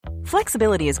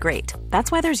Flexibility is great.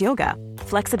 That's why there's yoga.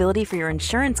 Flexibility for your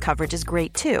insurance coverage is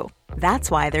great too. That's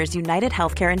why there's United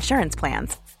Healthcare Insurance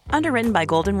Plans. Underwritten by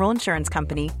Golden Rule Insurance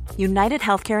Company, United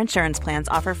Healthcare Insurance Plans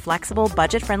offer flexible,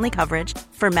 budget-friendly coverage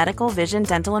for medical, vision,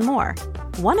 dental, and more.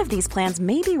 One of these plans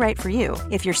may be right for you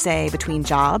if you're, say, between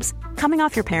jobs, coming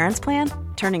off your parents' plan,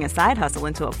 turning a side hustle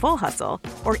into a full hustle,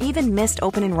 or even missed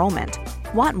open enrollment.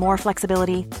 Want more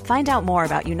flexibility? Find out more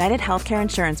about United Healthcare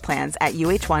Insurance Plans at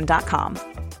uh1.com.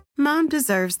 Mom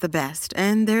deserves the best,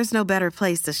 and there's no better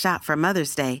place to shop for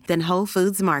Mother's Day than Whole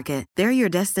Foods Market. They're your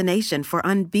destination for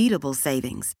unbeatable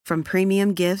savings, from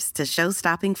premium gifts to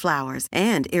show-stopping flowers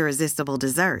and irresistible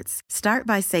desserts. Start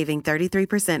by saving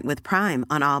 33% with Prime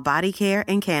on all body care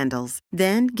and candles.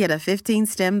 Then get a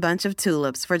 15-stem bunch of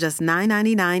tulips for just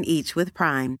 $9.99 each with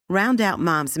Prime. Round out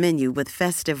Mom's menu with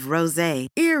festive rosé,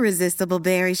 irresistible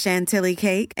berry chantilly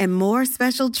cake, and more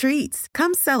special treats.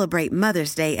 Come celebrate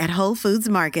Mother's Day at Whole Foods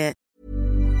Market.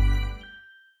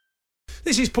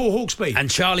 This is Paul Hawksbee.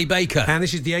 And Charlie Baker. And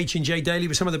this is the H&J Daily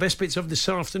with some of the best bits of this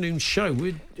afternoon's show.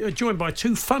 We're joined by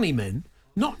two funny men,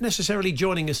 not necessarily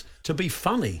joining us to be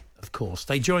funny, of course.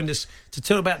 They joined us to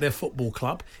tell about their football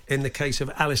club, in the case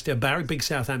of Alistair Barry, big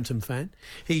Southampton fan.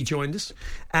 He joined us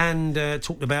and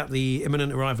talked about the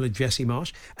imminent arrival of Jesse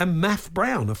Marsh. And Math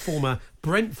Brown, a former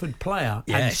Brentford player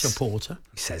and supporter.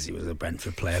 He says he was a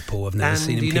Brentford player, Paul. I've never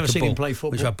seen him you've never seen him play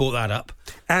football. Which I brought that up.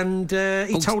 And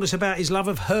he told us about his love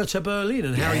of Hertha Berlin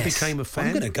and how he became a fan.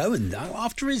 I'm going to go and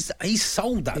after he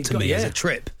sold that to me as a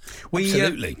trip.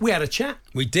 Absolutely. We had a chat.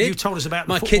 We did. You told us about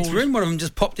my kids were in. One of them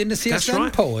just popped in to see us then,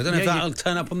 right. Paul. I don't know if that'll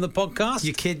turn up on the podcast.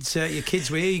 Your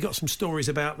kids were here. You got some stories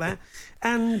about that.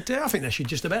 And I think that should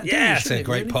just about do it. Yeah, it's a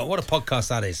great pod. What a podcast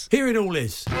that is. Here it all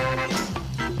is.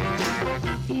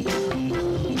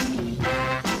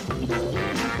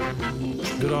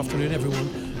 Good afternoon,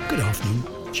 everyone. Good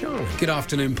afternoon, Charlie. Good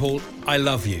afternoon, Paul. I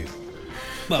love you.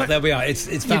 Well, there we are. It's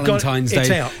Valentine's Day.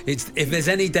 It's out. If there's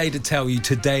any day to tell you,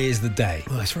 today is the day.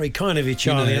 Well, that's very kind of you,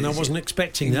 Charlie, and I wasn't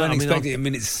expecting that. You weren't expecting it. I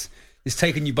mean, it's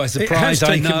taken you by surprise. It has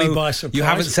taken me by surprise. You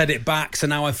haven't said it back, so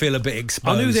now I feel a bit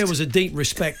exposed. I knew there was a deep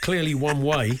respect, clearly one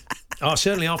way.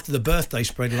 Certainly after the birthday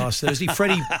spread last Thursday.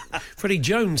 Freddie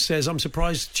Jones says, I'm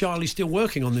surprised Charlie's still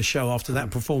working on the show after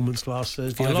that performance last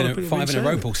Thursday. Five in a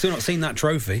row, Paul. Still not seen that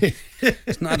trophy.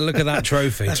 Just not had a look at that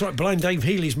trophy. That's right. Blind Dave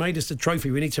Healy's made us the trophy.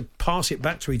 We need to pass it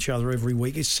back to each other every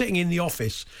week. It's sitting in the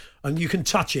office. And you can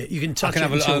touch it. You can touch it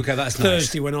until that's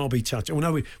Thursday nice. When I'll be touching. Well,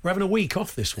 no, we're having a week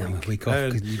off this week. A week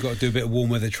off. You've got to do a bit of warm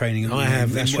weather training. I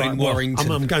have. That's right.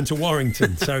 Warrington. I'm going to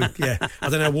Warrington. So, yeah, I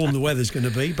don't know how warm the weather's going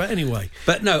to be. But anyway.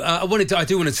 But no, I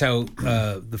do want to tell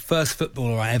the first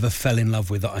footballer I ever fell in love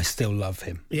with that I still love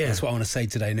him. Yeah. That's what I want to say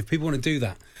today. And if people want to do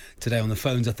that today on the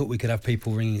phones, I thought we could have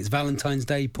people ringing. It's Valentine's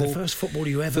Day, Paul. The first footballer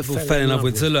you ever fell in love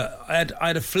with. So look, I've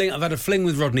had a fling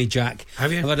with Rodney Jack.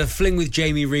 Have you? I've had a fling with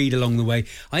Jamie Reid along the way.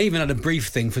 I even had a brief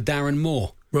thing for Darren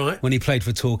Moore. Right. When he played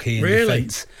for Torquay in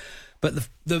defence. But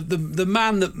the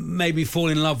man that made me fall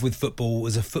in love with football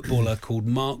was a footballer called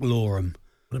Mark Loram.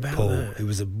 What about Paul, that? He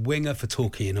was a winger for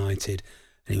Torquay United.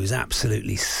 And he was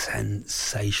absolutely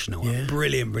sensational. Yeah. A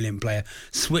brilliant player.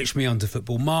 Switched me onto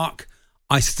football. Mark,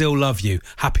 I still love you.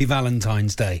 Happy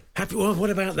Valentine's Day. Well, what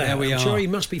about that? There we I'm are. sure he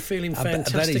must be feeling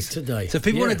fantastic today. So if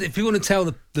people want to tell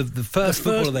the first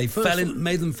footballer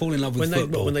made them fall in love with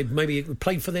football. When they maybe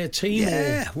played for their team?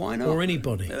 Yeah, why not? Or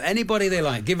anybody. Anybody they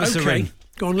like. Give us a ring.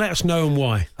 Go on, let us know and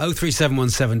why.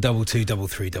 03717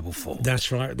 223344.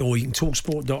 That's right. Or you can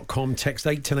talksport.com, text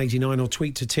 81089 or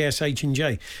tweet to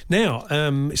TSH&J. Now,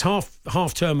 it's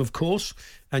half term, of course,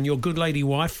 and your good lady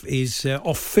wife is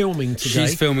off filming today.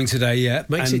 She's filming today, yeah.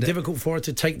 Makes it difficult for her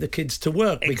to take the kids to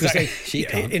work because she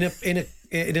can't.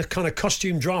 In a kind of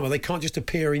costume drama, they can't just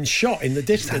appear in shot in the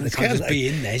distance. They can't just be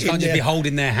in there. She can't just be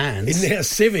holding their hands. In their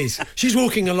civvies. She's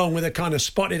walking along with a kind of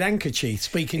spotted handkerchief,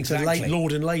 speaking to the late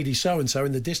Lord and Lady so-and-so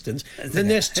in the distance. Then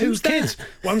there's two kids.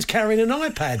 One's carrying an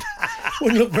iPad.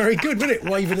 Wouldn't look very good, would it,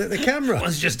 waving at the camera?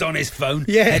 One's just on his phone,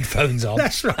 headphones on.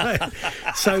 That's right.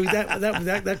 So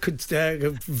that could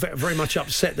very much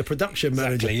upset the production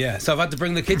manager. Exactly, yeah. So I've had to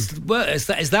bring the kids to work. Is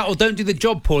that or don't do the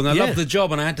job, Paul? And I love the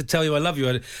job, and I had to tell you I love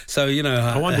you. So, you know,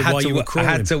 I wondered why you were crawling.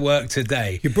 I had to work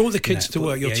today. You brought the kids to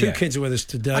work. Your two kids are with us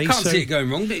today. I can't see it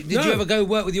going wrong. Did you ever go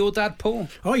work with your dad, Paul?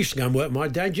 I used to go and work with my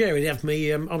dad, yeah. He'd have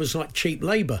me, I was like cheap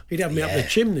labour. He'd have me up the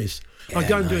chimneys. I'd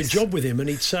go and do a nice. job with him, and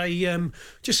he'd say,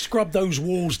 just scrub those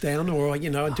walls down, or, I'd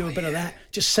do a bit of that,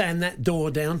 just sand that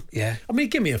door down. Yeah. I mean,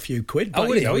 he'd give me a few quid. But,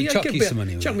 would he? He'd he'd chuck give you me some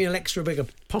money with chuck it. me an extra bit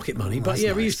of pocket money. But, that's he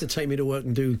nice. used to take me to work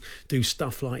and do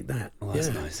stuff like that. Well, that's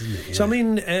nice, isn't it? So, I Yeah.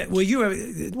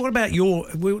 mean, what about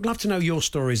we would love to know your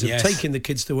stories of Yes. taking the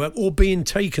kids to work or being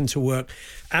taken to work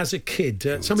as a kid.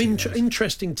 Some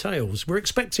interesting tales. We're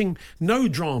expecting no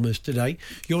dramas today.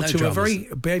 Your No two dramas. are very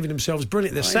behaving themselves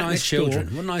brilliant. They're Very sat in the nice store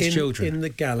children. What nice children. in the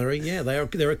gallery. Yeah,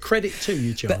 they're a credit to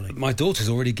you, Charlie. But my daughter's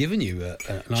already given you an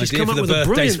She's idea come for up the with a birthday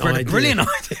brilliant spread. idea. A brilliant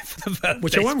idea for the birthday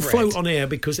Which I won't spread. float on air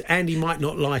because Andy might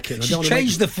not like it. I She's don't wanna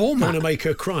changed the format. I want to make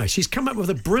her cry. She's come up with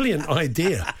a brilliant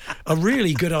idea, a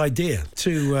really good idea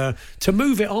to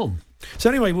move it on.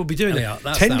 So anyway, we'll be doing There it. we are.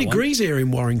 That's 10 that one. degrees here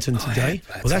in Warrington today.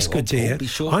 yeah. Well, that's Tell you good to what, hear. Paul, be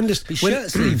sure- I understand. be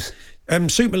shirt sleeves.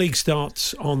 Super League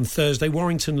starts on Thursday.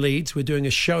 Warrington Leeds. We're doing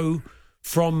a show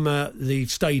from the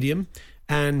stadium.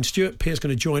 And Stuart Pearce is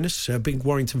going to join us, a big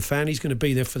Warrington fan. He's going to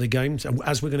be there for the games,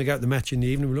 as we're going to go at the match in the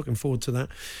evening. We're looking forward to that.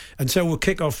 And so we'll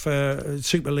kick off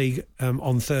Super League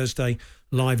on Thursday,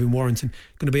 live in Warrington.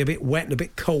 Going to be a bit wet and a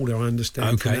bit colder, I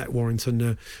understand, from Okay. that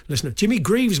Warrington listener. Jimmy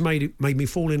Greaves made me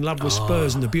fall in love with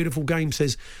Spurs, and the beautiful game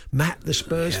says, Matt, the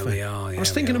Spurs Yeah, fan. we are, I yeah, was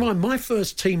we thinking of are. my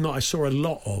first team that I saw a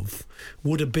lot of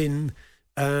would have been...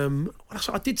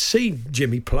 I did see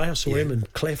Jimmy play. I saw him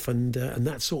and Clef and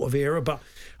that sort of era, but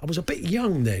I was a bit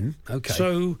young then. Okay.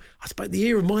 So I suppose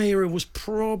my era was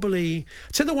probably...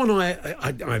 So the one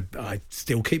I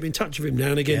still keep in touch with him now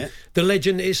and again. Yeah. The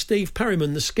legend is Steve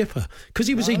Perryman, the skipper, because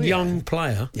he was a young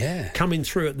player coming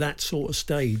through at that sort of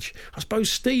stage. I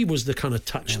suppose Steve was the kind of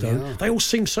touchstone. They all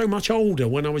seemed so much older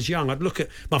when I was young. I'd look at...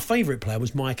 My favourite player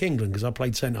was Mike England, because I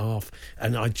played centre-half,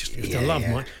 and I just used to love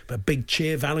Mike. But Big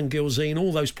Cheer, Alan Gilzine,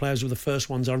 all those players were the first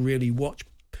ones I really watched.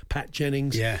 Pat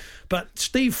Jennings. Yeah. But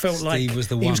Steve felt like was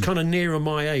the he was one. kind of nearer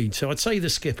my age. So I'd say the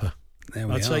skipper. There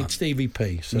we I'd say are. Stevie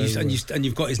P. So, And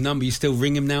you've got his number. You still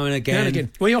ring him now and again. now and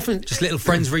again. Well, he often... Just little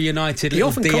friends reunited, He little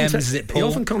often, DMs, contacts, is it, he Paul?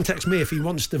 often contacts me if he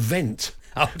wants to vent.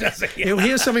 Oh, does he? He'll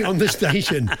hear something on the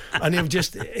station and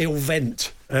he'll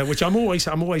vent, which I'm always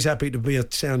happy to be a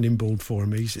sounding board for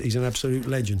him. He's an absolute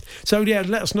legend. So yeah,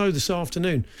 let us know this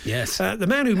afternoon. Yes. The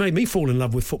man who made me fall in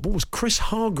love with football was Chris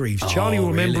Hargreaves. Charlie will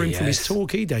remember really? him from his Yes.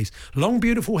 Torquay days. Long,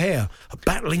 beautiful hair, a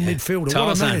battling midfielder.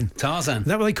 What a man! Tarzan. Is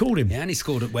that what they called him? Yeah, and he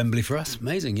scored at Wembley for us.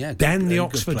 Amazing, yeah. Dan, the Good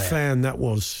Oxford player. fan, that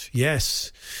was.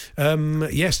 Yes.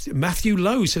 Yes, Matthew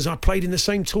Lowe says, I played in the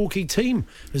same Torquay team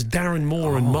as Darren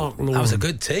Moore and Mark Law. That was a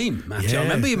good team, Matthew. Yeah, I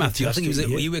remember you, Matthew. I think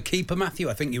fantastic, were yeah. you a keeper, Matthew?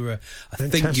 I think you were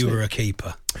Fantastic. a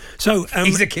keeper. So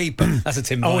He's a keeper. That's a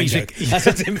Tim Oh, Vine he's a- joke. That's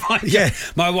a Tim Vine Yeah. joke.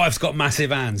 My wife's got massive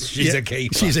hands. She's Yeah, a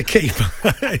keeper. She's a keeper.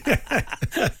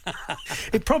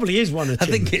 It probably is one of I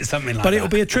Tim's. think it's something like But that. it'll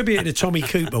be attributed to Tommy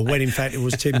Cooper when in fact it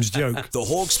was Tim's joke. The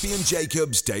Hawksby and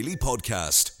Jacobs Daily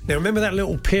Podcast. Now remember that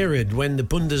little period when the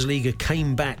Bundesliga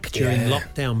came back during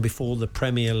lockdown before the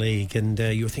Premier League, and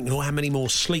you were thinking, how many more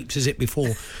sleeps is it before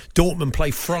Dortmund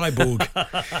play Freiburg?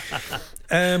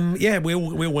 We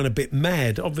all went a bit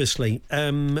mad, obviously.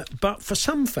 But for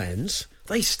some fans,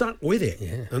 they stuck with it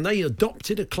and they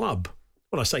adopted a club.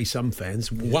 Well, I say some fans,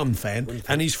 one fan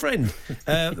and his friend.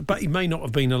 But he may not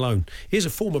have been alone. Here's a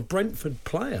former Brentford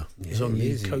player. He's on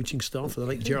the coaching staff for the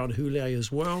late Gerard Houllier as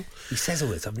well. He says all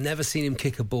this. I've never seen him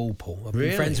kick a ball, Paul. I've been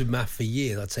Really? friends with Matt for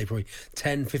years. I'd say probably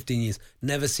 10, 15 years.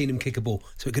 Never seen him kick a ball.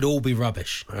 So it could all be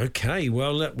rubbish. Okay,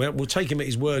 well, we'll take him at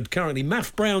his word currently.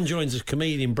 Maff Brown joins us,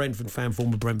 comedian, Brentford fan,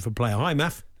 former Brentford player. Hi,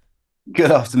 Maff.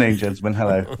 Good afternoon, gentlemen.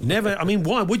 Hello. Never, I mean,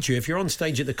 why would you if you're on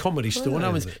stage at the Comedy Store?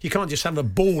 You can't just have a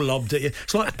ball lobbed at you.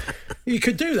 It's like, you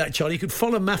could do that, Charlie. You could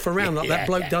follow Maff around like that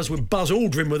bloke does with Buzz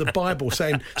Aldrin with a Bible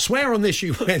saying, swear on this,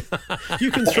 you win. You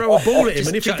can throw a ball at him,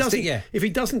 and if he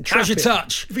doesn't trap How's your it,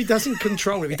 touch? if he doesn't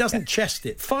control it, if he doesn't chest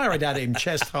it, fire it at him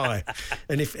chest high.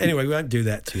 And anyway, we won't do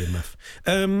that to you,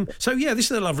 Maff. So yeah, this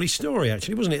is a lovely story,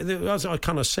 actually, wasn't it? As I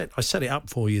kind of set it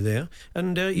up for you there,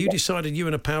 and you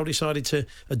and a pal decided to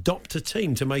adopt a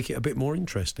team to make it a bit more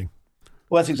interesting.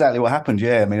 Well, that's exactly what happened.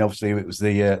 Yeah, I mean, obviously it was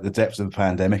the depths of the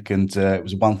pandemic, and it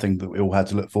was one thing that we all had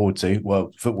to look forward to.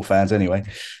 Well, football fans anyway,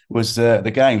 was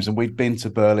the games, and we'd been to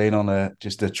Berlin on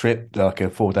just a trip, like a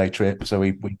 4-day trip. So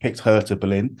we picked Hertha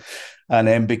Berlin, and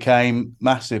then became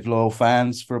massive loyal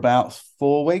fans for about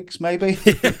 4 weeks, maybe.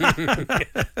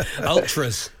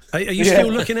 Ultras. Are you still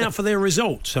looking out for their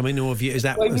results? I mean, or have you, is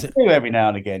that... Well, you do every now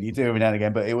and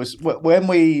again. But it was when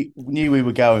we knew we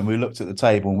were going, we looked at the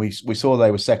table and we saw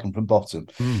they were second from bottom.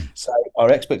 So our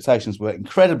expectations were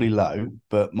incredibly low.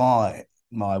 But my,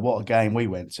 what a game we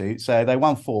went to. So they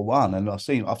won 4-1, and I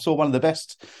saw one of the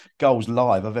best goals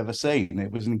live I've ever seen.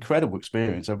 It was an incredible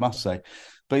experience, I must say.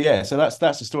 But yeah, so that's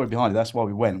the story behind it. That's why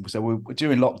we went. So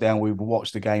during lockdown, we would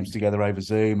watch the games together over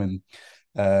Zoom, and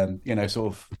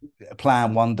sort of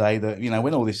plan one day that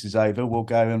when all this is over, we'll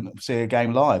go and see a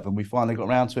game live. And we finally got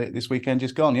around to it this weekend,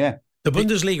 just gone. Yeah. The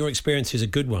Bundesliga experience is a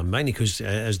good one, mainly because,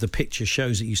 as the picture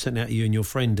shows that you sent out, you and your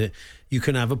friend, you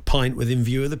can have a pint within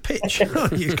view of the pitch.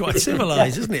 It's quite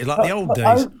civilised, isn't it? Like the old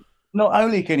days. Not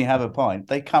only can you have a pint,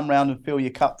 they come round and fill your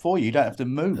cup for you. You don't have to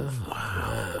move. Oh,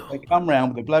 wow. They come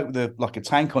round with a bloke with like a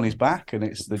tank on his back, and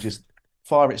they just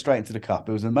fire it straight into the cup.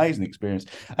 It was an amazing experience.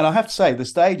 And I have to say, the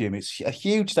stadium, it's a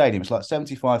huge stadium. It's like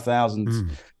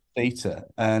 75,000 seater.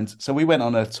 And so we went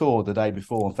on a tour the day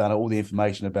before and found out all the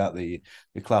information about the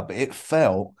club. But it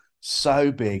felt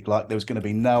so big, like there was going to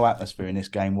be no atmosphere in this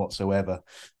game whatsoever.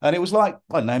 And it was like,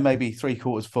 I don't know, maybe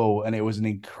 3/4 full, and it was an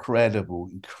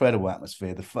incredible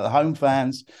atmosphere. The home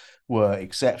fans were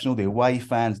exceptional. The away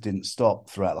fans didn't stop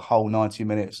throughout the whole 90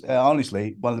 minutes.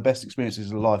 Honestly, one of the best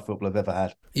experiences of live football I've ever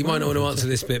had. You might not want to answer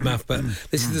this bit, Matt, but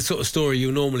this is the sort of story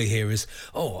you'll normally hear is,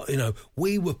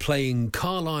 we were playing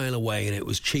Carlisle away and it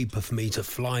was cheaper for me to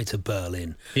fly to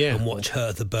Berlin and watch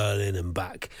Hertha Berlin and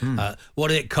back. What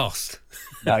did it cost?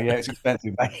 No, yeah, it's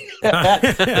expensive,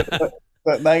 mate.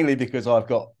 But mainly because I've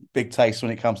got big taste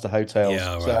when it comes to hotels.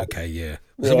 Yeah, right, okay, yeah.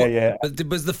 Yeah. But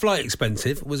was the flight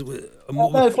expensive? No,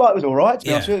 the flight was all right, to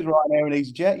be honest with you. It was Ryanair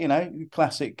and EasyJet,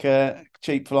 classic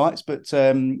cheap flights. But,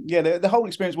 the whole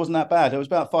experience wasn't that bad. It was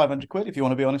about 500 quid, if you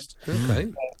want to be honest.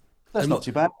 Okay. That's not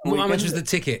too bad. How much was the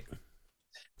ticket?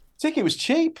 Ticket was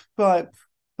cheap, like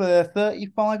for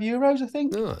 €35, I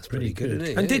think. Oh, that's pretty good,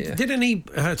 isn't it? And did any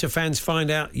Hertha fans find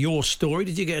out your story?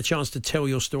 Did you get a chance to tell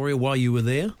your story while you were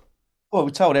there? Well,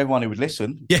 we told everyone who would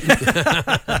listen. Yeah.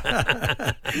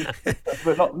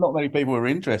 But not many people were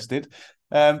interested.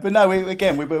 But no, we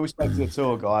spoke to the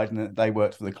tour guide, and they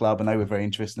worked for the club, and they were very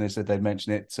interested. They said they'd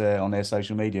mention it on their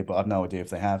social media, but I've no idea if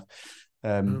they have.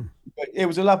 But it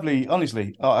was a lovely,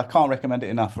 honestly, I can't recommend it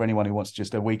enough for anyone who wants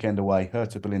just a weekend away.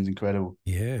 Hertha Berlin's incredible.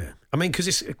 Yeah. I mean,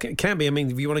 because it can be,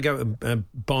 if you want to go to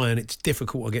Bayern, it's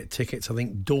difficult to get tickets. I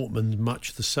think Dortmund's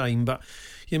much the same, but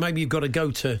maybe you've got to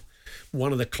go to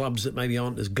one of the clubs that maybe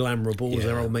aren't as glamourable as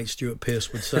our old mate Stuart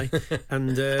Pearce would say.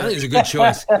 And I think it's a good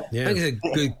choice. I think it's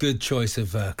a good choice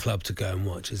of club to go and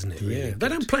watch, isn't it? Really they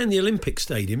don't play in the Olympic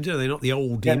Stadium, do they? Not the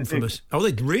old infamous. Oh,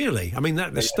 they really? I mean,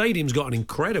 the stadium's got an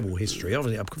incredible history,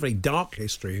 obviously, a very dark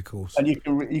history, of course. And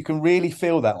you can really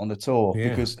feel that on the tour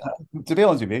because, to be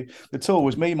honest with you, the tour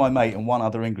was me, my mate, and one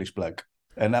other English bloke,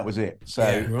 and that was it.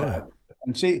 So. Right.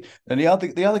 And the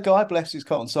other guy, bless his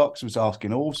cotton socks, was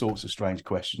asking all sorts of strange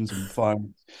questions and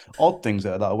finding odd things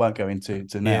that I won't go into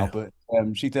now. But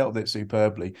she dealt with it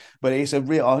superbly. But it's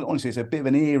honestly, it's a bit of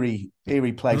an eerie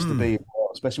place to be,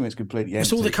 especially when it's completely empty.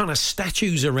 It's all the kind of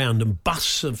statues around and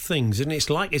busts of things, and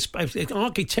it's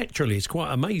architecturally, it's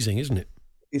quite amazing, isn't it?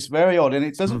 It's very odd, and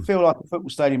it doesn't feel like a football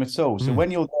stadium at all. So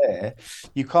when you're there,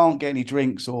 you can't get any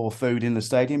drinks or food in the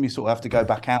stadium. You sort of have to go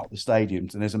back out the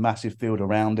stadiums, and there's a massive field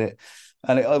around it.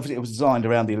 And it was designed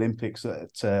around the Olympics at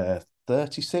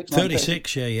 36.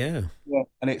 36, yeah.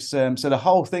 And it's so the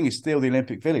whole thing is still the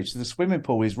Olympic Village. So the swimming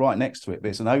pool is right next to it, but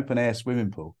it's an open air swimming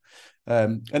pool.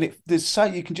 And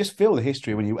you can just feel the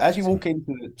history as you walk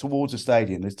towards the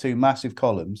stadium. There's two massive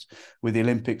columns with the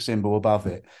Olympic symbol above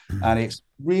it, and it's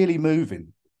really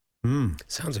moving.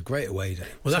 Sounds a great away day.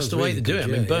 Well, that's the way to do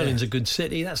it. Berlin's a good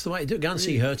city. That's the way to do it. Go and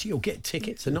see Hertha. You'll get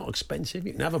tickets. They're not expensive.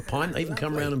 You can have a pint. They even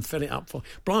come around and fill it up for.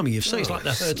 Blimey, you say it's like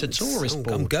the Hertha tourist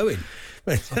board. I'm going.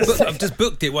 I've just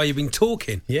booked it while you've been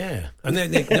talking. Yeah, and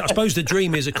I suppose the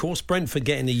dream is, of course, Brentford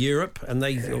getting to Europe, and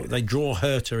they draw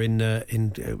Hertha in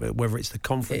whether it's the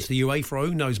conference, the UEFA,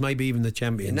 who knows, maybe even the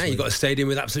Champions League. Now you've got a stadium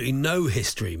with absolutely no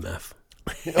history, Math.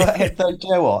 Do you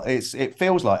know what? It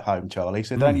feels like home, Charlie.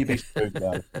 So don't you be spooked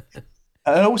about it.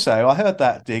 And also, I heard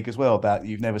that dig as well about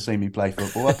you've never seen me play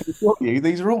football. I can assure you,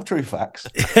 these are all true facts.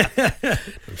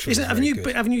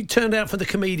 Haven't you turned out for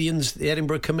the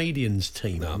Edinburgh Comedians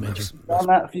team? No, I've done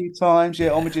that a few times. Yeah,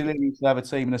 Omidji Lee used to have a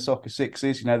team in the Soccer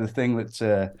Sixes. The thing that's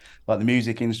like the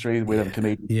music industry. We have a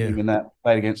comedian team in that.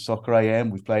 Played against Soccer AM.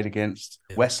 We've played against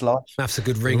Westlife. Math's a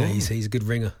good ringer. He's a good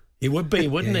ringer. He would be,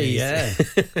 wouldn't he? Yeah.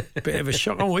 Bit of a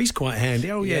shock. Oh, he's quite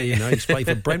handy. Oh, yeah, he's played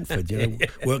for Brentford,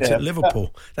 works at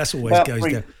Liverpool. That's always goes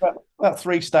down. About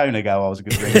 3 stone ago, I was a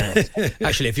good ringer.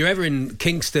 Actually, if you're ever in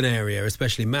Kingston area,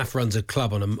 especially, Math runs a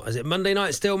club on is it Monday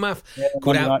night still, Math? Yeah,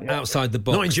 called Monday night, Outside the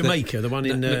Box. Not in Jamaica, the one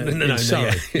in no,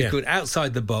 Surrey. yeah. Called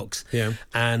Outside the Box. Yeah.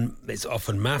 And it's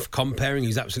often Math comparing.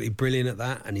 He's absolutely brilliant at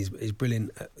that, and he's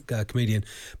brilliant comedian.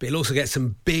 But he'll also get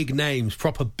some big names,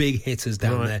 proper big hitters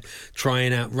down there,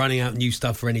 running out new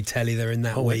stuff for any telly they're in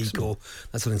that week, excellent. or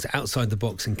that sort of thing. So Outside the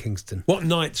Box in Kingston. What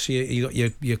nights you got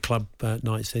your club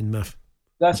nights in, Math?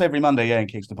 That's every Monday, yeah, in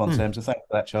Kingston upon Thames. So thanks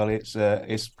for that, Charlie.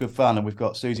 It's good fun, and we've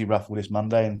got Susie Ruffle this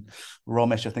Monday and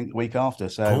Romesh, I think, the week after.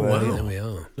 So wow. There we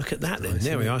are. Look at that then.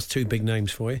 There we are. That's 2 big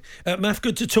names for you. Math,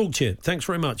 good to talk to you. Thanks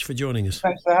very much for joining us.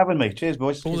 Thanks for having me. Cheers,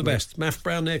 boys. All the best. Math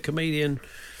Brown there, comedian,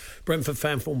 Brentford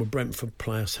fan, former Brentford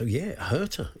player. So, yeah,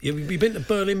 Hertha. Have you been to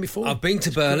Berlin before? I've been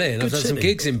to Berlin. I've done some city.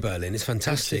 gigs in Berlin. It's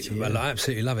fantastic. City, yeah. I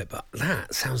absolutely love it. But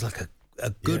that sounds like a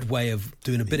good way of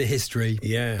doing a bit of history.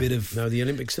 Yeah. Bit of the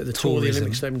Olympics, the tour of the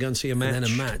Olympics, they go and see a match. And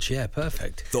then a match, yeah,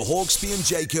 perfect. The Hawksbee and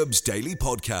Jacobs Daily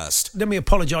Podcast. Let me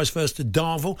apologise first to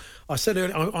Darvel. I said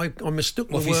earlier, I mistook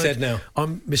the word. What have you said now?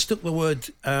 I mistook the word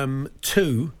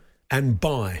to and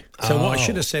by. So what I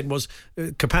should have said was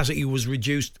capacity was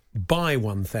reduced by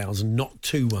 1,000, not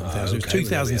to 1,000. It was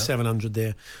 2,700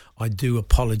 there. I do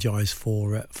apologise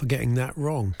for getting that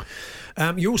wrong.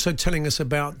 You're also telling us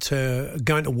about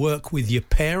going to work with your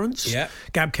parents. Yeah.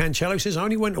 Gab Cancello says, I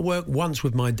only went to work once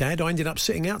with my dad. I ended up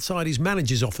sitting outside his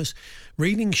manager's office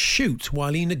reading Shoot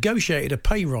while he negotiated a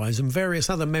pay rise, and various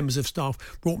other members of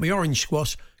staff brought me orange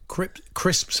squash,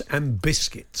 crisps and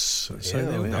biscuits. So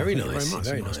there we are. Very Thank you nice. very much.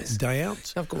 Very Nice nice. day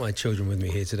out. I've got my children with me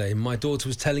here today. My daughter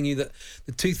was telling you that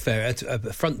the tooth fairy, a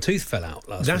front tooth fell out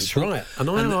last week. That's right. And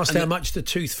I asked how much the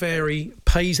tooth fairy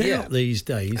pays out these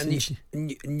days.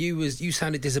 And you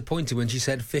sounded disappointed when she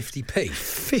said 50p.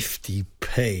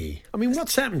 50p. I mean,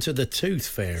 what's happened to the tooth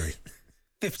fairy?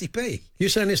 50p. You're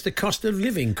saying it's the cost of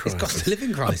living crisis? It's cost of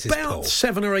living crisis, About Paul.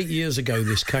 7 or 8 years ago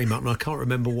this came up, and I can't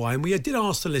remember why. And we did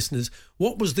ask the listeners,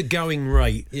 what was the going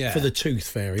rate for the tooth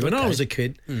fairy? When I was a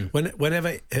kid,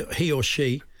 whenever he or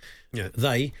she... Yeah.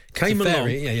 They came along.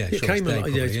 Fairy, It came along.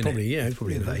 It's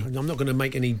probably. I'm not going to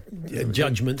make any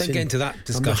judgments. Don't get into that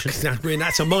discussion.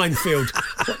 That's a minefield.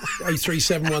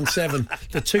 03717,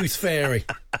 the tooth fairy.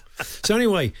 So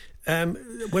anyway,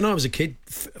 when I was a kid,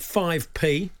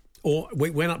 5p. Or we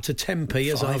went up to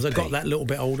 10p as I got that little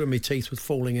bit older and my teeth was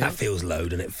falling out. That feels low,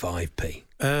 doesn't it? 5p.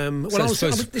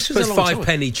 This was a long 5 time.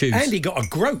 penny tubes. Andy got a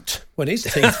groat when his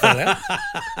teeth fell out.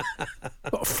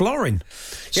 Got a florin.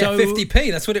 Yeah,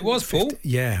 50p. That's what it was, Paul.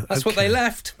 Yeah, that's what they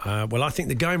left. Well, I think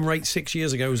the going rate 6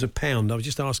 years ago was £1. I was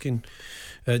just asking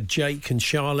Jake and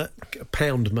Charlotte,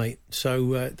 £1, mate.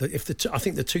 So I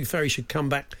think the tooth fairy should come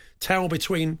back, towel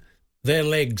between their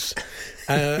legs,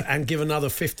 and give another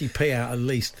 50p out at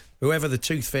least. Whoever the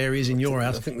tooth fairy is in your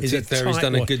house, I think the tooth fairy's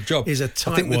done a good job. I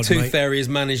think the tooth fairy has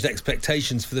managed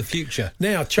expectations for the future.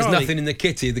 Now, Charlie, there's nothing in the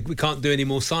kitty. We can't do any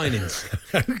more signings.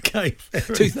 Okay,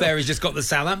 tooth fairy's just got the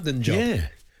Southampton job. Yeah.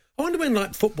 I wonder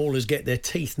when footballers get their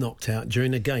teeth knocked out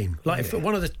during a game. If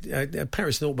one of the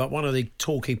Paris thought about one of the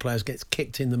Torquay players gets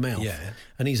kicked in the mouth,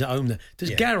 and he's at home there.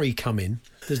 Does Gary come in?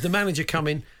 Does the manager come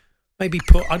in? Maybe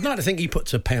I'd like to think he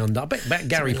puts £1 up. I bet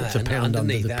Gary puts £1 under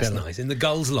the that's pillow. Nice. In the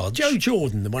Gulls Lodge. Joe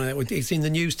Jordan, the one it's in the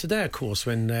news today, of course,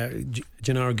 when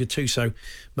Gennaro Gattuso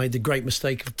made the great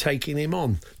mistake of taking him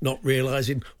on, not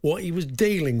realising what he was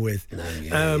dealing with.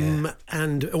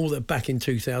 And all that back in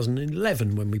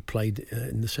 2011 when we played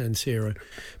in the San Siro.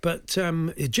 But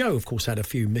Joe, of course, had a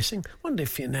few missing. Wonder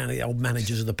if now the old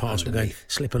managers of the past will go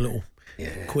slip a little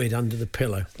quid under the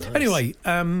pillow. Nice. Anyway,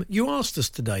 you asked us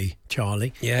today,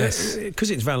 Charlie. Yes,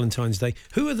 because it's Valentine's Day.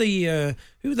 Who are the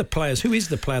players? Who is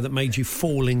the player that made you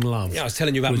fall in love? Yeah, I was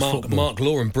telling you about Mark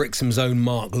Lorham, Brixham's own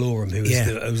Mark Lorham,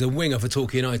 who was a winger for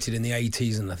Torquay United in the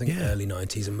 80s and I think early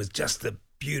 90s, and was just the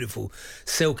beautiful,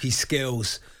 silky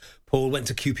skills. Paul went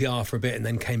to QPR for a bit and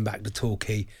then came back to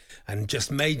Torquay and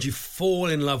just made you fall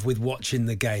in love with watching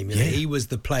the game. He was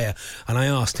the player. And I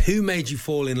asked, who made you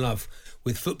fall in love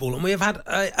with football? And we have had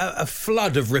a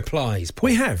flood of replies, Paul.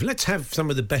 We have. Let's have some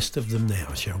of the best of them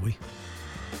now, shall we?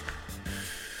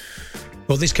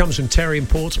 Well, this comes from Terry in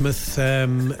Portsmouth.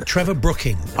 Trevor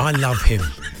Brooking. I love him.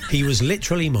 He was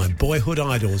literally my boyhood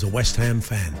idol as a West Ham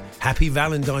fan. Happy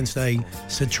Valentine's Day,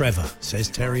 Sir Trevor, says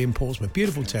Terry in Portsmouth.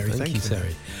 Beautiful, Terry. Thank you,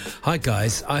 Terry. Hi,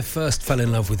 guys. I first fell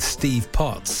in love with Steve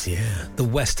Potts, the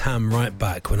West Ham right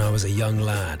back, when I was a young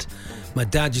lad. My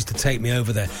dad used to take me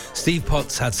over there. Steve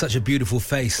Potts had such a beautiful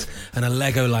face and a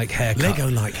Lego-like haircut.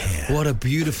 Lego-like hair. What a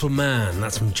beautiful man.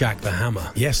 That's from Jack the Hammer.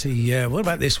 Yes, what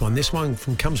about this one? This one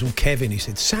comes from Kevin. He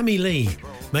said, Sammy Lee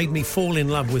made me fall in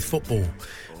love with football.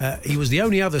 He was the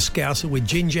only other Scouser with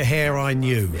ginger hair I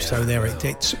knew. So there,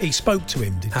 he spoke to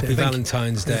him. Happy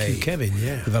Valentine's Day. Thank you, Kevin,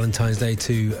 yeah. Happy Valentine's Day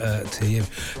to him.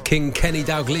 King Kenny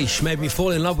Dalglish made me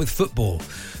fall in love with football.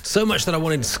 So much that I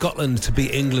wanted Scotland to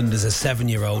beat England as a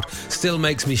 7-year-old. Still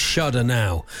makes me shudder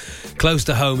now. Close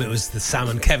to home, it was the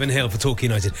Salmon. Kevin Hill for Torquay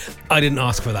United. I didn't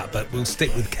ask for that, but we'll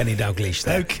stick with Kenny Dalglish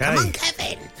there. Okay. Come on,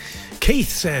 Kevin. Keith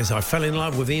says, I fell in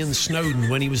love with Ian Snowden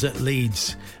when he was at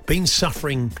Leeds. Been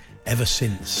suffering ever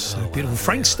since. Beautiful.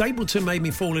 Frank Stapleton made me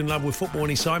fall in love with football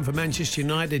when he signed for Manchester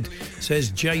United,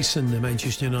 says Jason, the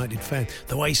Manchester United fan.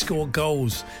 The way he scored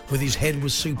goals with his head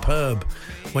was superb.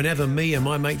 Whenever me and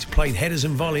my mates played headers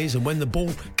and volleys, and when the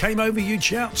ball came over, you'd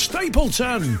shout,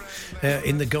 Stapleton!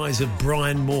 In the guise of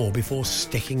Brian Moore before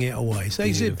sticking it away. So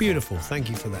he's beautiful. Thank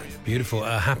you for that. Beautiful.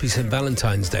 Happy St.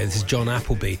 Valentine's Day. This is John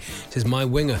Appleby. Says, my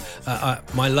winger,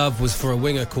 my love was for a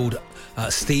winger called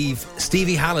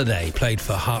Stevie Halliday, played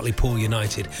for Hartlepool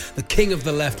United. The king of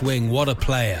the left wing. What a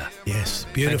player. Yes,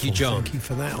 beautiful. Thank you, John. Thank you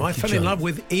for that. I fell in love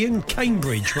with Ian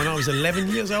Cambridge when I was 11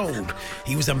 years old.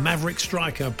 He was a maverick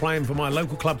striker playing for my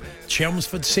local club,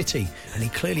 Chelmsford City, and he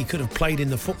clearly could have played in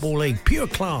the Football League. Pure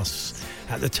class.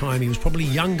 At the time, he was probably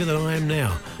younger than I am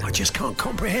now. I just can't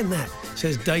comprehend that,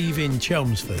 says Dave in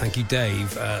Chelmsford. Thank you, Dave.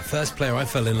 First player I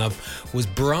fell in love was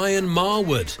Brian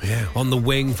Marwood on the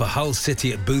wing for Hull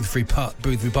City at Boothby Park.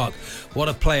 What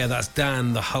a player. That's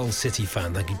Dan, the Hull City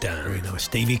fan. Thank you, Dan. Very nice.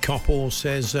 Stevie Coppell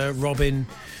says Robin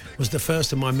was the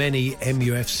first of my many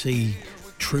MUFC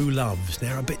true loves.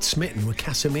 Now a bit smitten with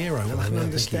Casemiro. I can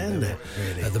understand that.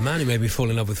 Really. The man who made me fall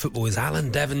in love with football is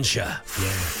Alan Devonshire.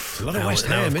 Yeah, a lot of West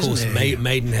Ham, of course, isn't it?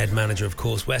 Maidenhead manager, of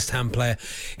course. West Ham player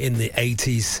in the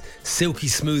 80s. Silky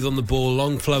smooth on the ball,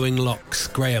 long flowing locks.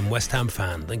 Graham, West Ham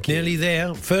fan. Thank you. Nearly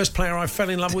there. First player I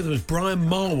fell in love with was Brian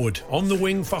Marwood on the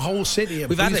wing for Hull City.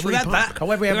 We've had that.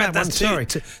 Oh, we had that one. Sorry,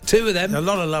 two of them. A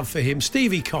lot of love for him.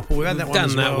 Stevie Coppell. We've had that one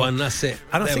as well. Done that one. That's it.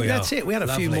 And I think that's it. We had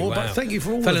a few more, but thank you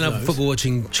for all. Fell in love with football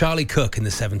watching Charlie Cook in the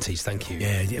 70s. Thank you.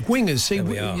 Yeah, wingers. See,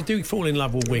 you do fall in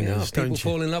love with wingers, don't you?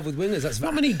 People fall in love with wingers. That's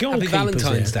not many goalkeepers. Happy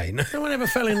Valentine's Day. No one ever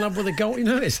fell in love with a goal. You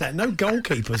notice that? No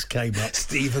goalkeepers came up.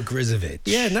 Steve Ogrizovic.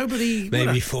 Yeah, nobody made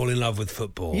me fall in love with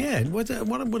football. Yeah, I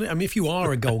mean, if you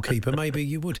are a goalkeeper, maybe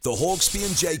you would. The Hawksby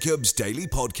and Jacobs Daily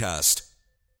Podcast.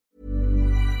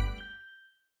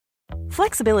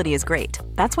 Flexibility is great.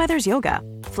 That's why there's yoga.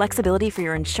 Flexibility for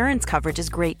your insurance coverage is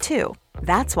great too.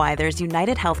 That's why there's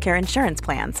United Healthcare Insurance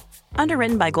Plans.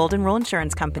 Underwritten by Golden Rule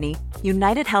Insurance Company,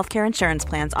 United Healthcare Insurance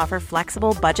Plans offer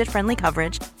flexible, budget-friendly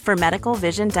coverage for medical,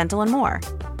 vision, dental, and more.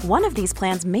 One of these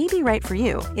plans may be right for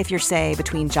you if you're, say,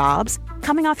 between jobs,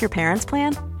 coming off your parents'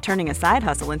 plan, turning a side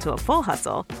hustle into a full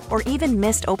hustle, or even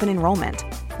missed open enrollment.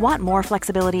 Want more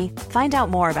flexibility? Find out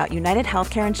more about United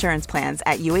Healthcare Insurance Plans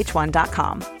at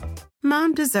uh1.com.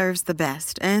 Mom deserves the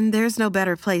best, and there's no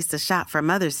better place to shop for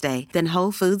Mother's Day than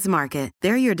Whole Foods Market.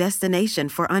 They're your destination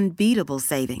for unbeatable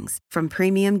savings, from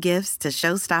premium gifts to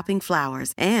show-stopping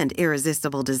flowers and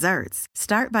irresistible desserts.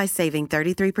 Start by saving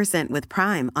 33% with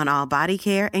Prime on all body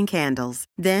care and candles.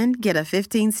 Then get a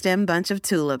 15-stem bunch of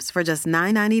tulips for just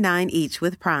 $9.99 each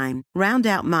with Prime. Round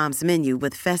out Mom's menu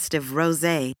with festive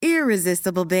rosé,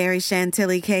 irresistible berry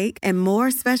chantilly cake, and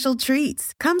more special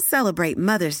treats. Come celebrate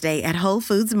Mother's Day at Whole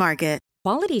Foods Market.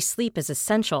 Quality sleep is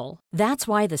essential. That's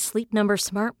why the Sleep Number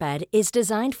Smart Bed is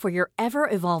designed for your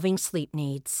ever-evolving sleep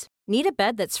needs. Need a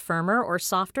bed that's firmer or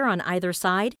softer on either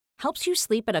side? Helps you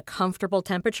sleep at a comfortable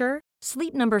temperature?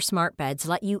 Sleep Number Smart Beds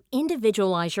let you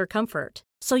individualize your comfort,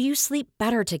 so you sleep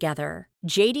better together.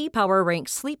 J.D. Power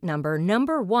ranks Sleep Number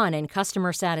number 1 in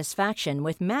customer satisfaction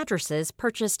with mattresses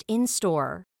purchased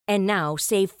in-store. And now,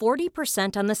 save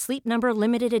 40% on the Sleep Number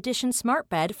Limited Edition Smart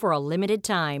Bed for a limited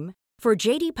time. For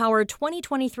J.D. Power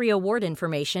 2023 award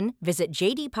information, visit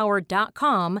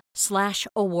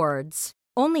jdpower.com/awards.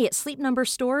 Only at Sleep Number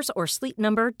stores or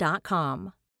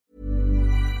sleepnumber.com.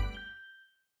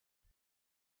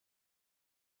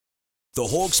 The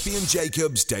Hawksby and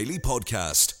Jacobs Daily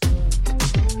Podcast.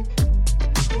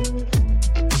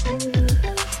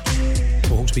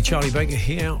 Hawksby, Charlie Baker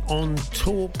here on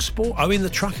Talk Sport. Oh, in the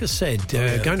trucker said,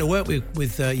 going to work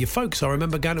with your folks. I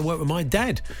remember going to work with my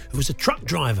dad, who was a truck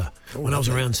driver when I was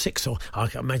around 6. So I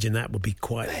can imagine that would be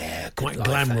quite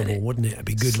glamourable, wouldn't it? It'd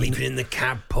be good. Sleeping in the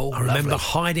cab, Paul. I remember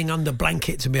hiding under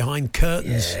blankets and behind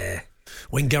curtains. Yeah.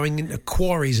 When going into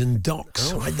quarries and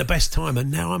docks. I had the best time,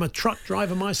 and now I'm a truck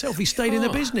driver myself. He stayed in the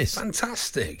business.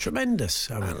 Fantastic. Tremendous.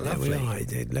 Lovely.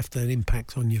 It left an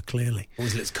impact on you, clearly.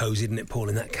 Always looks cosy, didn't it, Paul,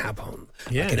 in that cab on?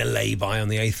 Yeah. Like in a lay-by on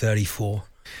the A34.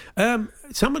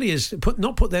 Somebody has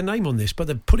not put their name on this, but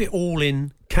they've put it all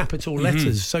in capital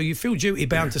letters. So you feel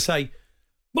duty-bound to say,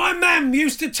 My mam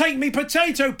used to take me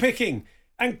potato picking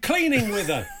and cleaning with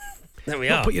her. There we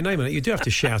Not are. put your name on it. You do have to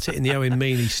shout it in the Owen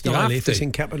Mealy style have if to. it's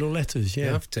in capital letters. Yeah,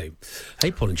 You have to. Hey,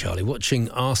 Paul and Charlie, watching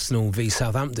Arsenal v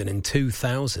Southampton in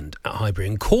 2000 at Highbury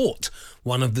and caught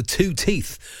one of the two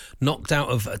teeth knocked out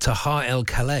of Tahar El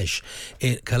Khalej.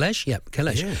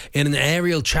 Khalej. In an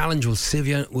aerial challenge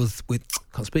with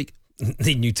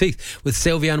need new teeth, with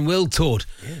Sylvian Wiltord.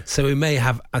 Yeah. So we may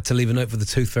have had to leave a note for the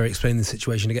tooth fairy explaining the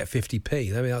situation to get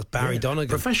 50p. There we are, Barry Donegan.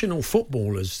 Professional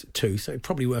footballers' tooth,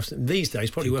 probably worth, these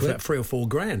days, probably worth about 3 or 4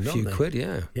 grand, a few quid,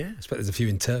 yeah. Yeah. I expect there's a few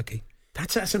in Turkey.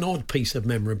 That's an odd piece of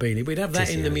memorabilia. We'd have that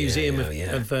in the museum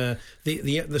of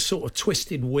the sort of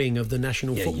twisted wing of the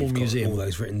National Football Museum. All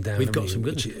those written down. We've got some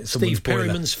good. Steve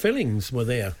Perryman's fillings were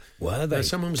there. Were they?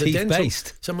 Someone was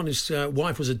Someone whose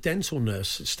wife was a dental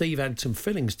nurse. Steve had some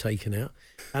fillings taken out,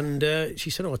 and she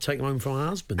said, "Oh, I'll take them home for my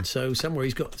husband." So somewhere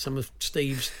he's got some of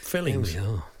Steve's fillings. There we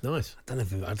are. Nice. I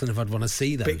don't know if I'd want to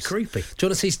see those. Bit creepy. Do you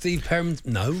want to see Steve Perryman's?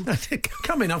 No.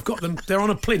 Come in. I've got them. They're on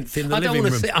a plinth in the living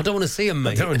room. I don't want to see them,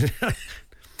 mate.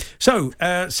 So,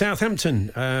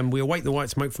 Southampton, we await the white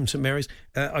smoke from St Mary's,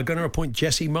 are going to appoint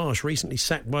Jesse Marsh, recently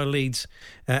sacked by Leeds,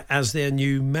 as their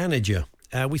new manager.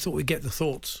 We thought we'd get the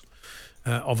thoughts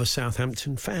of a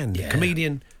Southampton fan. Yeah.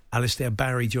 Comedian Alistair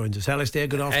Barry joins us. Alistair,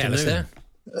 good afternoon. Alistair.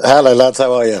 Hello, lads.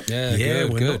 How are you? Yeah,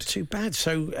 good. Not too bad.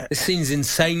 So this seems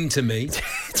insane to me.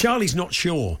 Charlie's not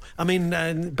sure. I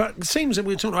mean, but it seems that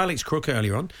we were talking to Alex Crook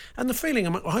earlier on, and the feeling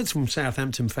I heard from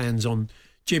Southampton fans on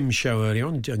Jim's show earlier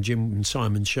on Jim and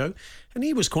Simon's show, and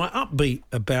he was quite upbeat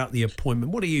about the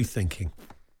appointment. What are you thinking?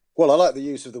 Well, I like the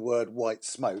use of the word white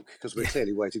smoke because we're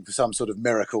clearly waiting for some sort of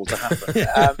miracle to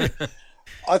happen.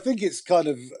 I think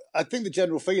the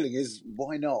general feeling is,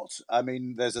 why not? I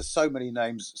mean, there's so many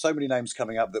names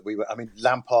coming up that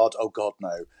Lampard, oh God,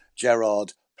 no.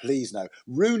 Gerrard, please no.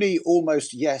 Rooney,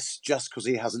 almost yes, just because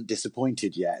he hasn't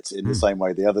disappointed yet in the same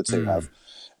way the other two have.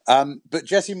 But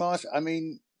Jesse Marsh, I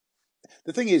mean,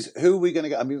 the thing is, who are we going to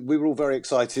get? I mean, we were all very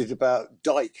excited about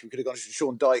Dyke. We could have gone to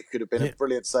Sean Dyke, could have been a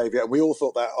brilliant saviour. And we all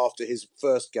thought that after his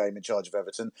first game in charge of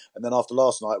Everton. And then after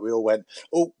last night, we all went,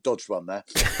 oh, dodged one there.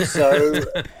 So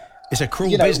it's a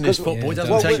cruel business, football. It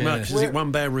doesn't take much. Is it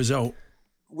one bad result?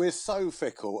 We're so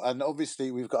fickle. And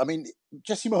obviously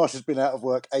Jesse Marsh has been out of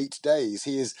work 8 days.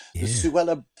 He is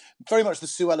very much the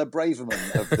Suella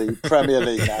Braverman of the Premier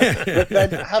League now. But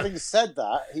then having said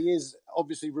that, he is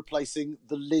obviously replacing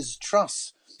the Liz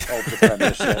Truss of the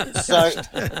Premiership. So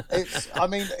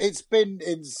it's been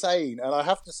insane. And I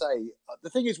have to say, the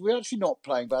thing is, we're actually not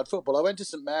playing bad football. I went to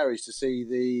St Mary's to see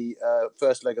the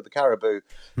first leg of the Caribou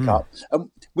Cup.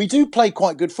 We do play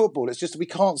quite good football. It's just that we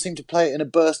can't seem to play it in a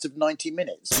burst of 90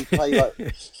 minutes. We play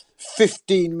like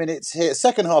 15 minutes here.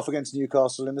 Second half against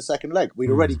Newcastle in the second leg.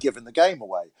 We'd already given the game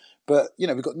away. But,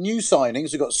 we've got new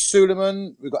signings. We've got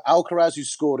Suleiman. We've got Alcaraz, who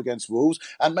scored against Wolves.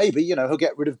 And maybe, he'll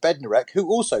get rid of Bednarek, who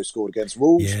also scored against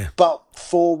Wolves, but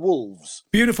for Wolves.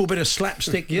 Beautiful bit of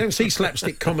slapstick. You don't see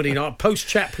slapstick comedy. Like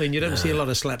post-Chaplin, you don't see a lot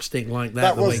of slapstick like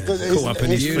that.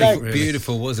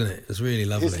 Beautiful, wasn't it? It was really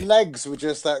lovely. His legs were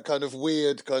just that kind of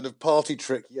weird kind of party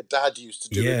trick your dad used to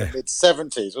do in the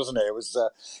mid-70s, wasn't it? It was,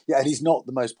 and he's not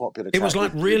the most popular. It was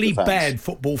like really bad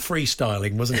football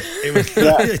freestyling, wasn't it?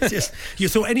 It was just, you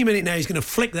thought any minute now he's going to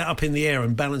flick that up in the air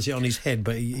and balance it on his head,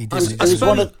 but he didn't.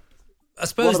 I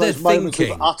suppose they're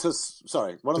thinking.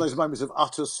 One of those moments of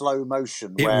utter slow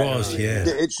motion. It where was,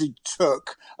 It actually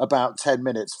took about 10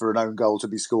 minutes for an own goal to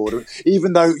be scored,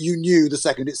 even though you knew the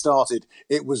second it started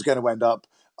it was going to end up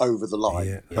over the line.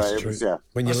 Yeah, that's true.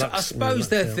 I suppose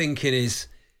their thinking is,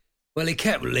 well, he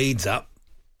kept Leeds up,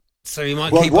 so he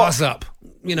might keep us up.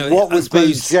 What would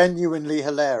be genuinely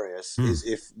hilarious is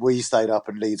if we stayed up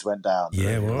and Leeds went down.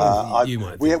 Yeah, well, you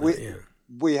might think that.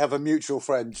 We have a mutual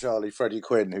friend, Freddie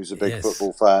Quinn, who's a big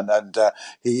football fan, and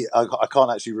I can't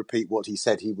actually repeat what he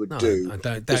said he would do. I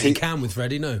don't doubt he can with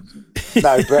Freddie, no.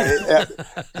 No,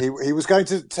 but he was going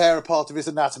to tear a part of his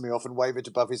anatomy off and wave it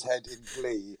above his head in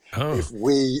glee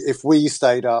if we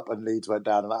stayed up and Leeds went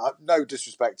down. And no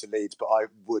disrespect to Leeds, but I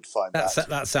would find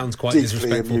that sounds quite deeply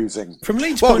disrespectful. Amusing. From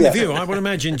Leeds' point of view, I would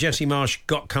imagine Jesse Marsh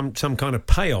got some kind of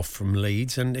payoff from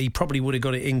Leeds, and he probably would have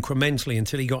got it incrementally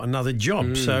until he got another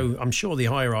job. So I'm sure the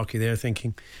hierarchy there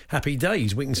thinking, happy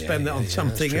days, we can spend that on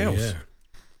something else.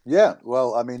 Yeah,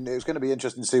 well, I mean, it was going to be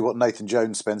interesting to see what Nathan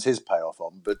Jones spends his payoff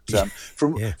on. But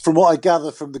from what I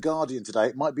gather from The Guardian today,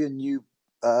 it might be a new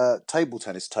table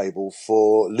tennis table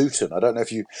for Luton. I don't know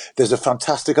if there's a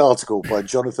fantastic article by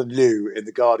Jonathan Liu in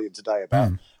The Guardian today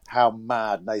about how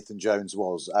mad Nathan Jones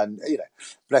was. And,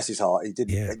 bless his heart, he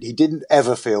didn't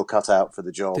ever feel cut out for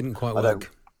the job. Didn't quite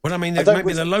work. Well, I mean,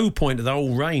 maybe the low point of the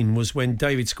whole reign was when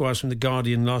David Squires from The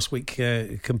Guardian last week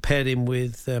compared him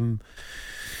with my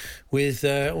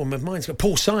mind's got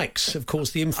Paul Sykes, of course,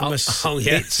 the infamous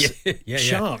Sharks,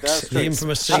 the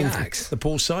infamous scene, the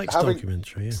Paul Sykes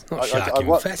documentary. Yeah. Not shark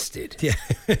infested. Yeah.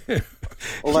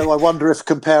 Although I wonder if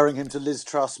comparing him to Liz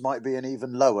Truss might be an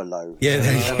even lower low. Yeah,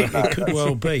 it could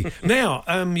well be. Now,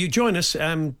 you join us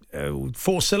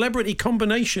for Celebrity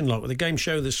Combination Lock, the game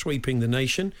show that's sweeping the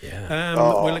nation.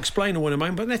 Yeah. We'll explain all in a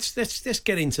moment, but let's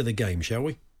get into the game, shall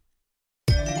we?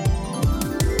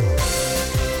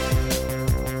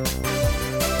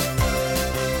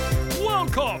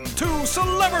 Welcome to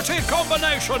Celebrity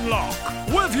Combination Lock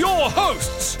with your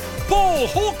hosts, Paul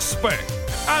Hawksby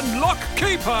and lock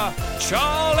keeper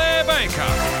Charlie Baker.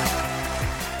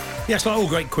 Yes, like all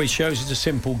great quiz shows, it's a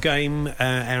simple game.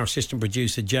 Our assistant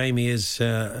producer Jamie has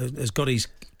got his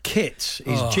kit,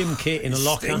 his gym kit in a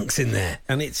locker. Stinks in there,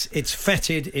 and it's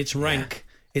fetid, it's rank.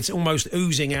 Yeah. It's almost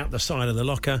oozing out the side of the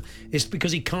locker. It's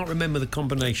because he can't remember the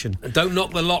combination. Don't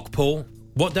knock the lock, Paul.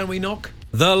 What don't we knock?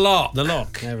 The lock. The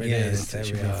lock. There it is. There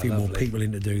should be a few more people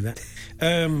in to do that.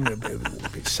 A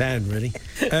bit sad, really.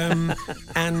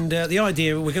 And the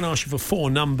idea, we're going to ask you for 4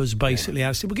 numbers, basically.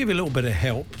 Alistair. We'll give you a little bit of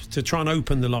help to try and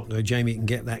open the lock, though. Jamie can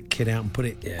get that kit out and put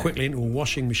it quickly into a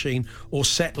washing machine or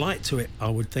set light to it, I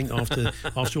would think, after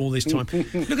all this time.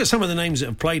 Look at some of the names that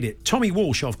have played it. Tommy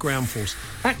Walsh off Ground Force,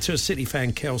 actor, City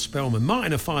fan Kel Spellman,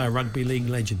 Martin Afire, rugby league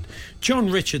legend,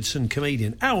 John Richardson,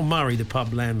 comedian, Al Murray, the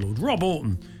pub landlord, Rob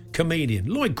Orton, comedian,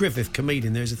 Lloyd Griffith,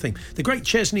 comedian, there's a thing, the great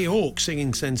Chesney Hawke,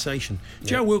 singing sensation,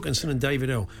 Joe Wilkinson and David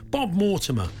Earl, Bob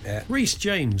Mortimer, Rhys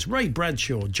James, Ray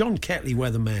Bradshaw, John Ketley,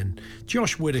 weatherman,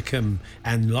 Josh Widdicombe,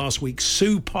 and last week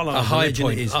Sue Pollard. A high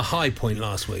point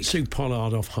last week. Sue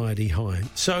Pollard off Heidi High.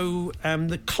 So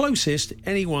the closest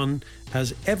anyone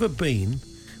has ever been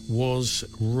was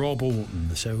Rob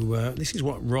Orton. So this is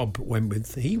what Rob went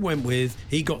with. He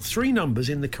got 3 numbers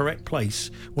in the correct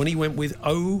place when he went with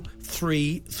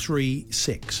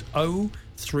 0336.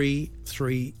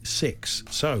 0336.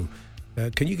 So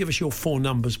can you give us your 4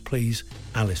 numbers, please,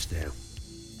 Alistair?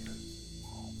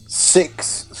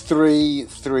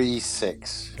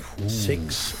 6336.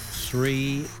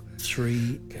 6336.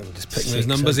 Okay, we'll just pick those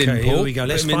numbers in, Paul. Here we go.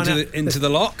 Let's put them find into the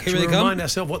lock. Here we come. Remind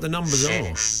ourselves what the numbers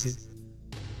are.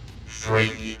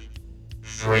 3,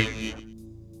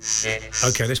 6.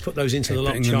 Okay, let's put those into the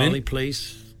lock, Charlie,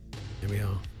 please. Here we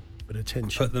are. Put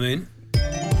attention. Put them in.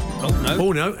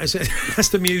 Oh no! That's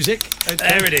the music. Okay.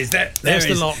 There it is. There's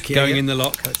the lock. Going in the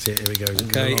lock. That's it. Here we go.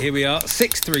 Okay, here we are.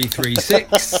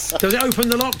 6336. Does it open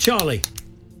the lock, Charlie?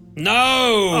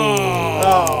 No.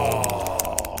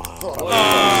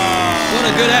 What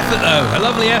a good effort, though. A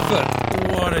lovely effort.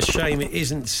 What a shame it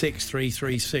isn't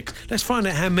 6336. Let's find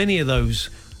out how many of those.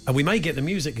 And we may get the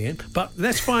music again, but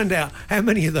let's find out how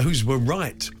many of those were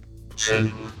right.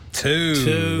 2.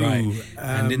 Right.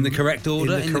 And in the correct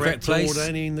order, in the correct place.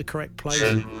 Order, in the correct place.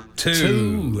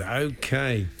 2.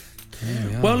 Okay.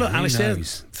 Well, look, Alistair,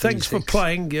 thanks for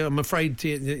playing. I'm afraid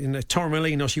in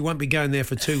Torremolinos you won't be going there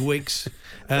for 2 weeks.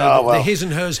 The his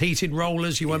and hers heated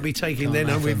rollers, you won't be taking them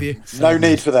home with you. No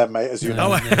need for them, mate, as you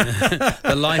know.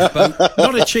 The lifeboat.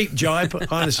 Not a cheap jibe,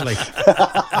 honestly.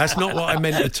 That's not what I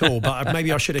meant at all, but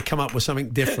maybe I should have come up with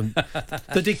something different.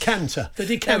 The decanter set.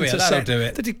 That'll do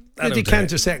it. The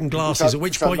decanter set and glasses, at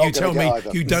which point you tell me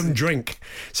you don't drink.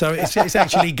 So it's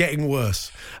actually getting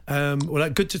worse.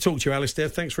 Well, good to talk to you, Alistair.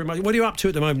 Thanks very much. What are you up to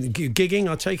at the moment? You gigging,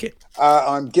 I take it?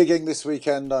 I'm gigging this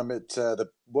weekend. I'm at the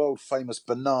world-famous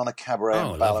Banana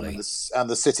Cabaret in Balham and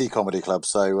the City Comedy Club.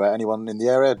 So anyone in the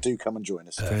area, do come and join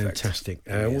us. Fantastic.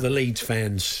 All the Leeds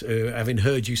fans, having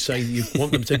heard you say that you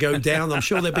want them to go down, I'm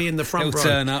sure they'll be in the front row. They'll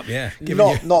turn up, yeah.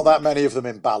 Not that many of them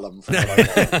in Balham.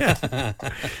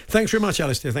 Thanks very much,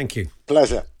 Alistair. Thank you.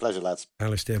 Pleasure, lads.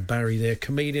 Alistair Barry there,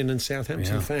 comedian and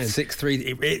Southampton fan.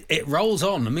 6-3. It rolls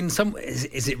on. I mean,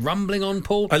 is it rumbling on,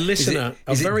 Paul? A listener,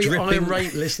 a very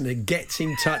irate listener, gets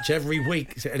in touch every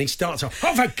week and he starts off,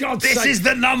 oh, for God's sake. This is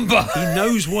the number. He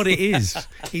knows what it is.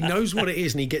 He knows what it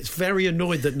is, and he gets very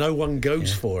annoyed that no one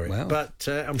goes for it. Well, but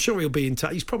I'm sure he'll be in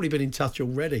touch. He's probably been in touch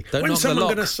already. When's someone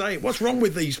going to say it? What's wrong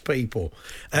with these people?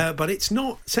 But it's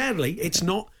not, sadly, it's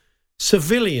not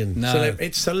civilian. No.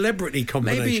 It's celebrity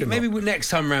combination maybe lock. Next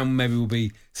time round, we'll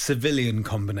be civilian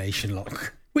combination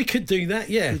lock. We could do that,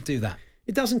 yeah. We'd do that.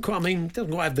 It doesn't quite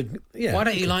have the... Yeah. Why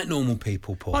don't you like normal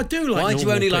people, Paul? I do like normal people. Why do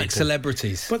you only like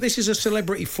celebrities? But this is a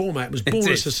celebrity format. It was born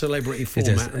as a celebrity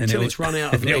format until it's run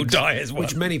out of legs, it'll die as well.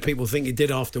 Which many people think it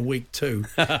did after week 2.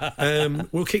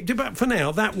 We'll keep... But for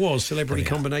now, that was Celebrity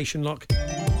Combination Lock.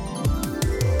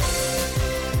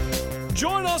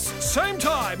 Join us same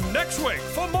time next week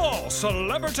for more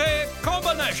Celebrity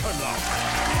Combination Lock.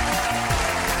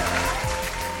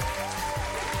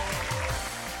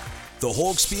 The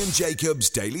Hawksby and Jacobs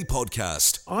Daily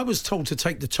Podcast. I was told to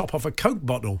take the top off a Coke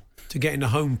bottle to get into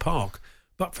Home Park.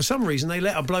 But for some reason, they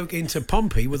let a bloke into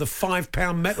Pompey with a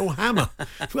 £5 metal hammer.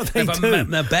 What they do?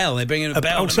 A bell. They bring in a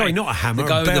bell. Oh, sorry, not a hammer. A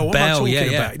bell. What am I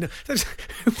talking about? No,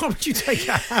 why would you take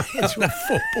a hammer to a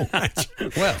football match?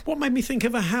 Well, what made me think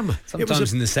of a hammer?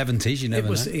 Sometimes in the 70s, you never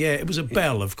know. Yeah, it was a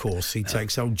bell, of course. He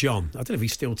takes old John. I don't know if he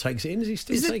still takes it in. Does he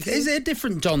still take it in? Is it a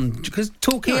different John? Because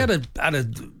Torquay had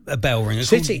a bell ringer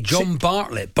called John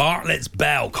Bartlett. Bartlett's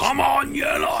bell. Come on, you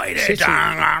lady.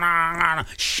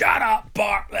 Shut up,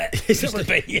 Bartlett. Is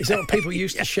that what people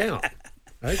used to shout?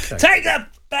 Okay. Take the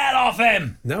bell off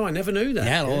him. No, I never knew that.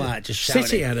 Yeah, all that. Just shouting.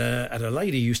 City had a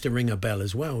lady who used to ring a bell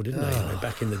as well, didn't they?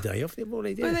 Back in the day. What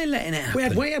they did. Were they letting it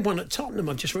happen? We had one at Tottenham.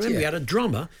 I just remember we had a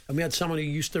drummer and we had someone who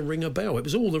used to ring a bell. It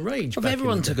was all the rage. Well,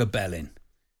 everyone took a bell in.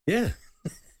 Yeah.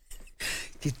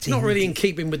 It's not really in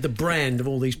keeping with the brand of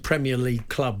all these Premier League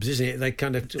clubs, isn't it? They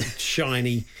kind of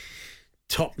shiny,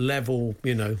 top level,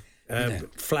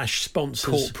 flash sponsors.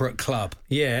 Corporate club.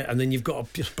 Yeah, and then you've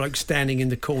got a bloke standing in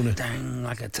the corner. Dang,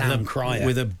 like a town crier.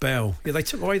 With a bell. Yeah, they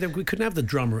took away, we couldn't have the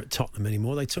drummer at Tottenham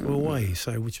anymore. They took him away,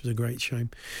 which was a great shame.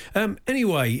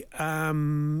 Anyway, I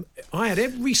had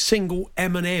every single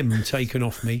M&M taken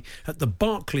off me at the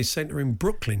Barclays Centre in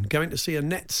Brooklyn, going to see a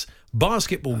Nets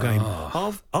basketball game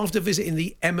after visiting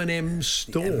the M&M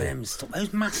store. M&M store.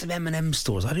 Those massive M&M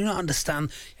stores. I do not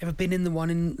understand. You ever been in the one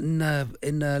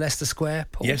in Leicester Square,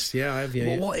 Paul? Yes, I have.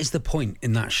 Yeah, What is the point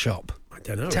in that shop? I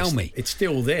don't know. Tell me. It's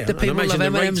still there. Do people love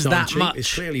M&Ms that much?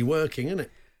 It's clearly working, isn't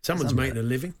it? Someone's making a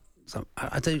living.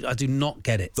 I do not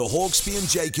get it. The Hawksby and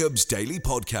Jacobs Daily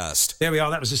Podcast. There we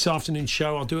are. That was this afternoon's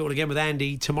show. I'll do it all again with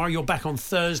Andy tomorrow. You're back on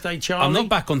Thursday, Charlie. I'm not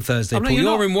back on Thursday, Paul.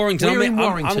 You're in Warrington.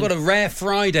 I've got a rare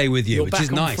Friday with you, which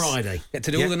is nice. Friday. Get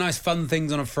to do all the nice fun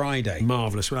things on a Friday.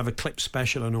 Marvellous. We'll have a clip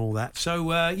special and all that.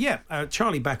 So,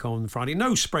 Charlie back on Friday.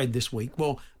 No spread this week.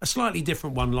 Well, a slightly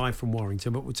different one live from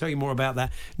Warrington, but we'll tell you more about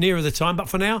that nearer the time. But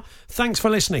for now, thanks for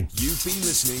listening. You've been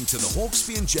listening to the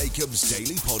Hawksby and Jacobs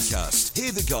Daily Podcast.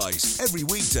 Hear the guys every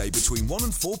weekday between 1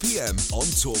 and 4 p.m. on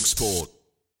TalkSport.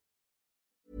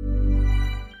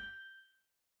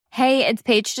 Hey, it's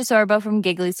Paige DeSorbo from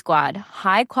Giggly Squad.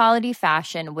 High quality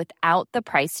fashion without the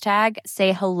price tag.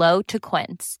 Say hello to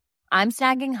Quince. I'm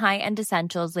snagging high-end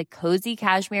essentials like cozy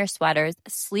cashmere sweaters,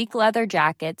 sleek leather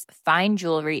jackets, fine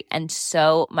jewelry, and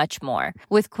so much more.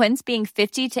 With Quince being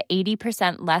 50 to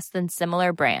 80% less than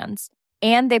similar brands.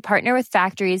 And they partner with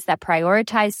factories that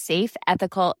prioritize safe,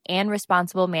 ethical, and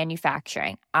responsible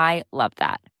manufacturing. I love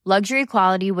that. Luxury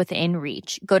quality within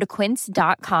reach. Go to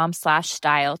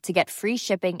quince.com/style to get free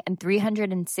shipping and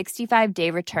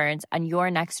 365-day returns on your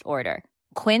next order.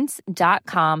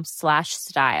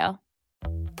 Quince.com/style.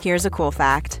 Here's a cool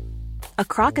fact. A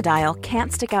crocodile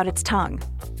can't stick out its tongue.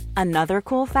 Another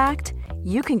cool fact,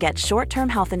 you can get short-term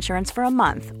health insurance for a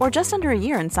month or just under a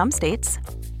year in some states.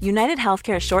 United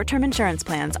Healthcare short-term insurance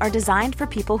plans are designed for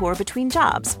people who are between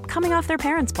jobs, coming off their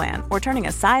parents' plan, or turning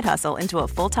a side hustle into a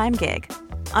full-time gig.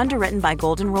 Underwritten by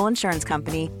Golden Rule Insurance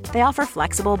Company, they offer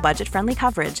flexible, budget-friendly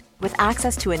coverage with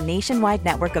access to a nationwide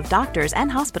network of doctors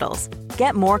and hospitals.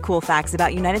 Get more cool facts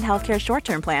about United Healthcare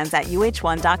short-term plans at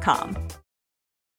uh1.com.